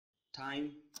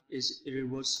Time is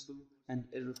irreversible and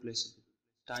irreplaceable.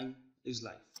 Time is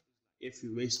life. If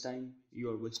you waste time,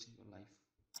 you are wasting your life.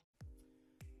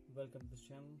 Welcome to this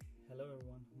channel. Hello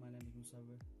everyone, my name is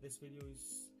Musavir. This video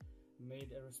is made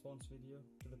a response video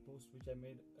to the post which I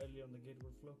made earlier on the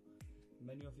GateOverflow.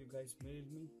 Many of you guys mailed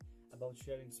me about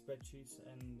sharing spreadsheets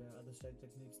and other study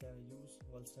techniques that I use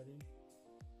while studying.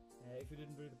 If you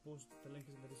didn't read the post, the link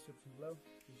is in the description below.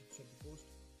 You should check the post.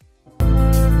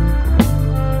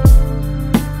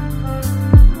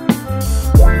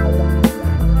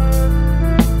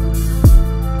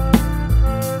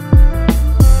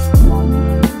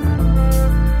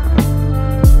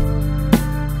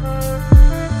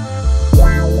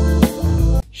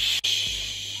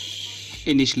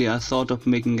 Initially, I thought of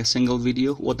making a single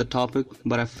video with the topic,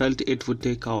 but I felt it would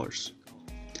take hours.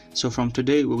 So from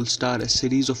today, we will start a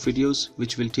series of videos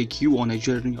which will take you on a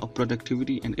journey of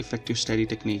productivity and effective study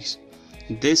techniques.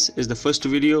 This is the first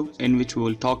video in which we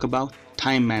will talk about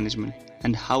time management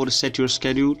and how to set your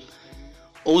schedule.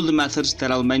 All the methods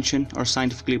that I'll mention are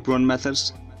scientifically proven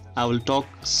methods. I will talk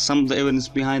some of the evidence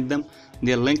behind them.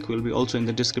 Their link will be also in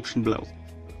the description below.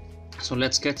 So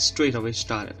let's get straight away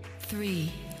started.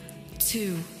 3,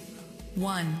 2,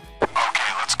 1.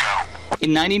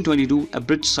 In 1922, a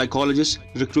British psychologist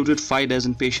recruited 5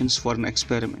 dozen patients for an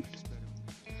experiment.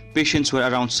 Patients were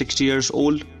around 60 years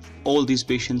old. All these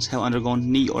patients have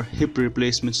undergone knee or hip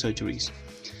replacement surgeries.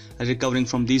 Recovering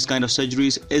from these kind of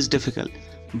surgeries is difficult,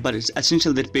 but it's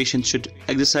essential that patients should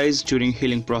exercise during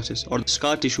healing process, or the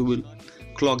scar tissue will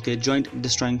clog their joint,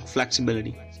 destroying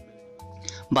flexibility.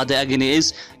 But the agony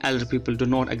is, elder people do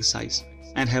not exercise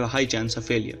and have a high chance of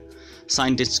failure.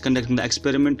 Scientists conducting the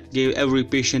experiment gave every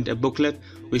patient a booklet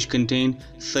which contained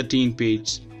 13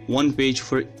 pages, 1 page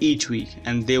for each week,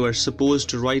 and they were supposed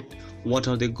to write what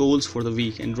are their goals for the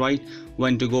week and write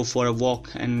when to go for a walk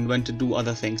and when to do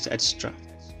other things, etc.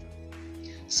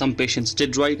 Some patients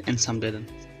did write and some didn't.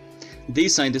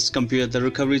 These scientists compared the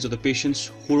recoveries of the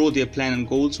patients who wrote their plan and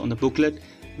goals on the booklet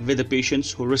with the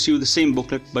patients who received the same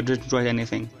booklet but didn't write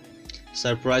anything.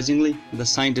 Surprisingly, the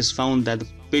scientists found that the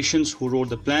patients who wrote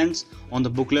the plans on the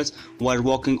booklets were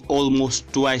walking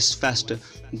almost twice faster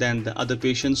than the other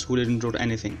patients who didn't write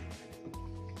anything.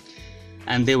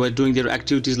 And they were doing their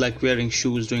activities like wearing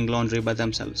shoes, doing laundry by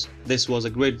themselves. This was a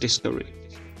great discovery.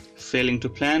 Failing to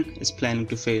plan is planning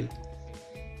to fail.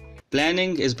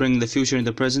 Planning is bringing the future in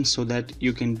the present so that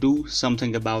you can do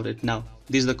something about it now.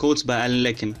 These are the quotes by Alan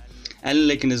Lakin. Alan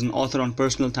Lakin is an author on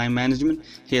personal time management.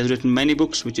 He has written many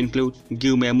books which include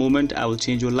Give Me a Moment, I Will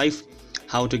Change Your Life,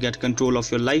 How to Get Control of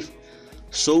Your Life.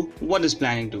 So what does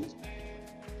planning do?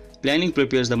 Planning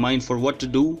prepares the mind for what to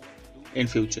do in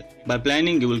future. By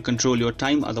planning, you will control your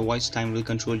time, otherwise time will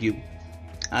control you.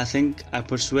 I think I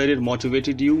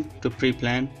motivated you to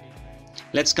pre-plan.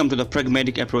 Let's come to the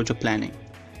pragmatic approach of planning.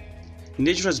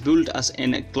 Nature has built us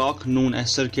in a clock known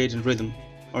as circadian rhythm,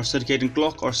 or circadian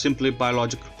clock, or simply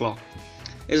biological clock.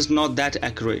 It is not that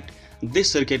accurate.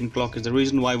 This circadian clock is the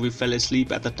reason why we fell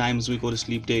asleep at the times we go to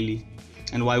sleep daily,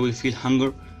 and why we feel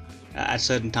hunger at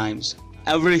certain times.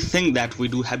 Everything that we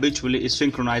do habitually is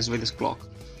synchronized with this clock.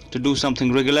 To do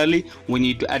something regularly, we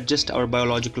need to adjust our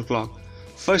biological clock.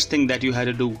 First thing that you have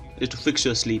to do is to fix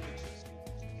your sleep.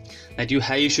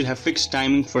 You should have fixed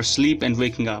timing for sleep and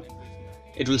waking up.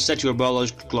 It will set your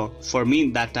biological clock. For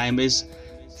me, that time is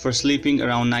for sleeping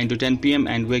around 9 to 10 p.m.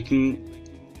 and waking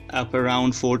up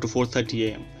around 4 to 4:30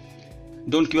 a.m.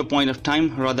 Don't keep a point of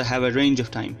time, rather have a range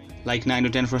of time, like 9 to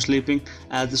 10 for sleeping,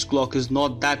 as this clock is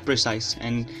not that precise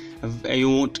and you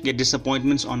won't get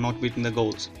disappointments on not meeting the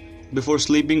goals. Before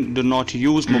sleeping, do not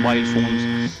use mobile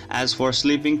phones. As for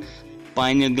sleeping,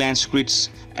 pineal gland secretes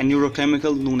a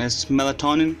neurochemical known as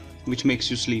melatonin, which makes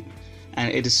you sleep,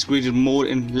 and it is secreted more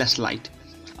in less light.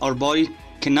 Our body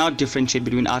cannot differentiate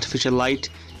between artificial light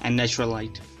and natural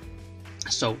light.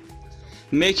 So,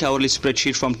 make hourly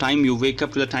spreadsheet from time you wake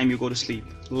up to the time you go to sleep,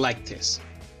 like this.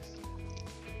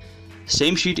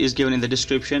 Same sheet is given in the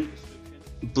description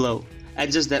below.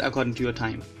 Adjust that according to your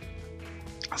time.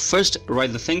 First,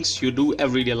 write the things you do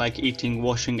every day, like eating,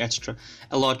 washing, etc.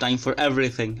 Allot time for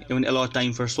everything, even allot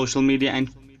time for social media, and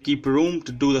keep room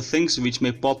to do the things which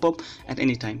may pop up at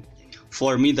any time.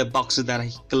 For me, the boxes that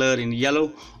I color in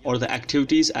yellow or the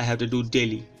activities I have to do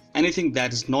daily. Anything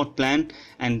that is not planned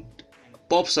and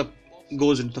pops up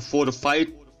goes into the 4 to 5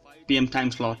 p.m. time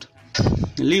slot.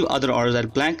 Leave other hours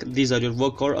at blank. These are your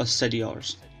work or study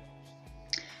hours.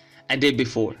 A day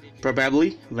before,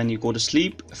 probably when you go to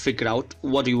sleep, figure out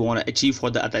what you want to achieve for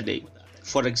the other day.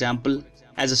 For example,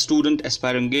 as a student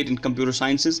aspiring GATE in computer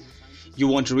sciences, you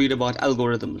want to read about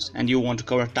algorithms and you want to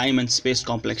cover time and space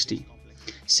complexity.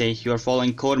 Say you are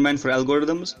following Coreman for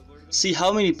algorithms. See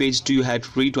how many pages do you have to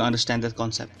read to understand that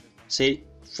concept. Say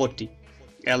 40.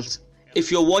 Else, if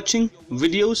you're watching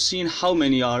videos, see in how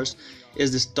many hours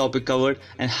is this topic covered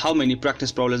and how many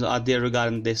practice problems are there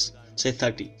regarding this. Say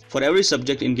 30. For every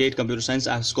subject in GATE Computer Science,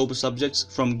 I have scope of subjects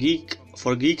from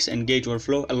GeekforGeeks and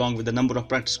GateOverflow along with the number of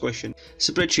practice questions.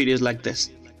 Spreadsheet is like this.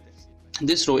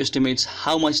 This row estimates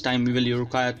how much time will you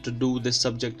require to do this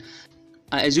subject.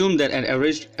 I assume that at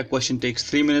average a question takes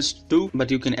 3 minutes to do, but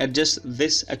you can adjust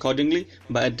this accordingly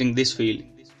by adding this field,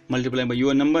 multiplying by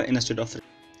your number instead of 3.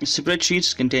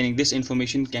 Spreadsheets containing this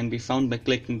information can be found by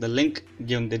clicking the link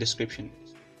given in the description.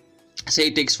 Say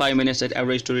it takes 5 minutes at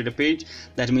average to read a page,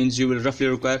 that means you will roughly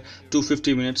require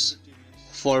 250 minutes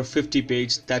for 50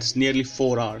 pages, that's nearly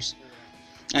 4 hours.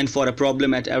 And for a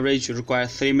problem at average you require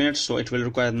 3 minutes, so it will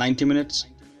require 90 minutes.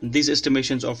 These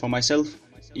estimations are for myself,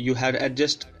 you have to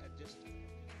adjust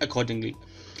accordingly.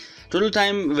 Total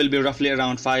time will be roughly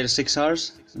around 5 to 6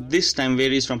 hours. This time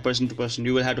varies from person to person.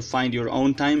 You will have to find your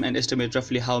own time and estimate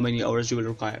roughly how many hours you will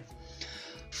require.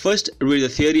 First, read the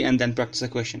theory and then practice the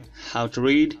question. How to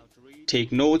read,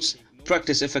 take notes,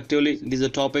 practice effectively. These are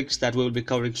topics that we will be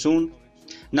covering soon.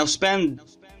 Now spend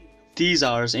these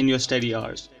hours in your study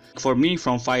hours. For me,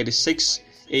 from 5 to 6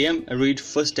 am, read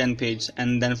first 10 pages,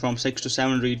 and then from 6 to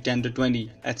 7 read 10 to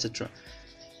 20, etc.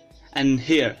 And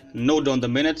here, note down the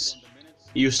minutes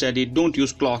you study, don't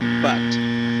use clock. But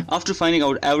after finding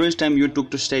out average time you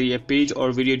took to study a page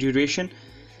or video duration,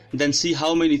 then see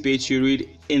how many pages you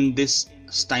read in this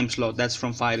time slot, that's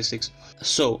from 5 to 6.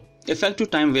 So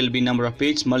effective time will be number of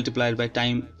pages multiplied by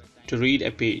time to read a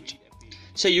page.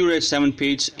 Say you read 7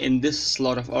 pages in this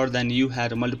slot of hour, then you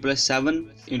had to multiply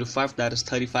 7 into 5, that is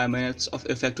 35 minutes of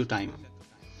effective time.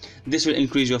 This will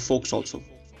increase your focus also.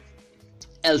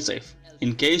 Else if,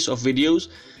 in case of videos,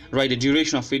 write the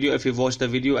duration of video if you watch the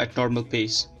video at normal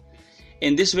pace.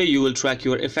 In this way you will track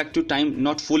your effective time,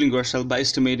 not fooling yourself by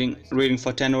estimating reading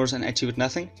for 10 hours and achieve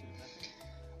nothing.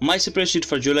 My spreadsheet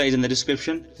for July is in the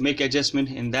description. Make adjustment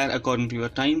in that according to your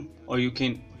time, or you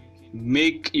can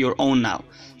make your own now.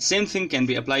 Same thing can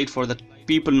be applied for the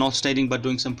people not studying but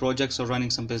doing some projects or running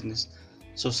some business.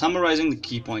 So summarizing the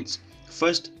key points.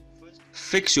 First,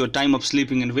 fix your time of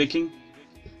sleeping and waking.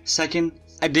 Second,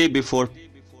 a day before,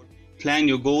 plan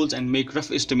your goals and make rough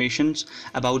estimations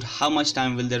about how much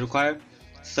time will they require.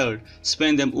 Third,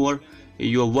 spend them over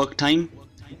your work time.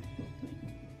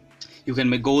 You can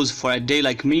make goals for a day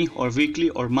like me, or weekly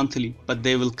or monthly, but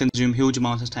they will consume huge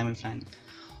amounts of time and planning.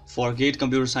 For GATE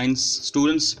Computer Science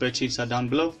students, spreadsheets are down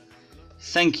below.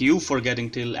 Thank you for getting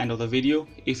till end of the video.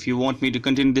 If you want me to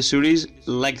continue this series,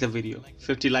 like the video.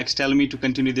 50 likes tell me to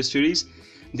continue this series.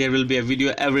 There will be a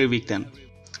video every week then.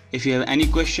 If you have any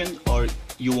question or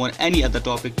you want any other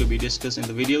topic to be discussed in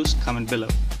the videos, comment below.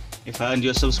 If I earned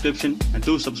your subscription,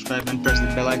 do subscribe and press the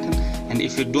bell icon. And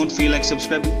if you don't feel like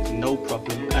subscribing, no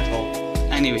problem at all.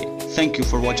 Anyway, thank you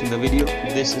for watching the video.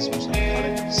 This is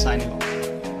Musavir signing off.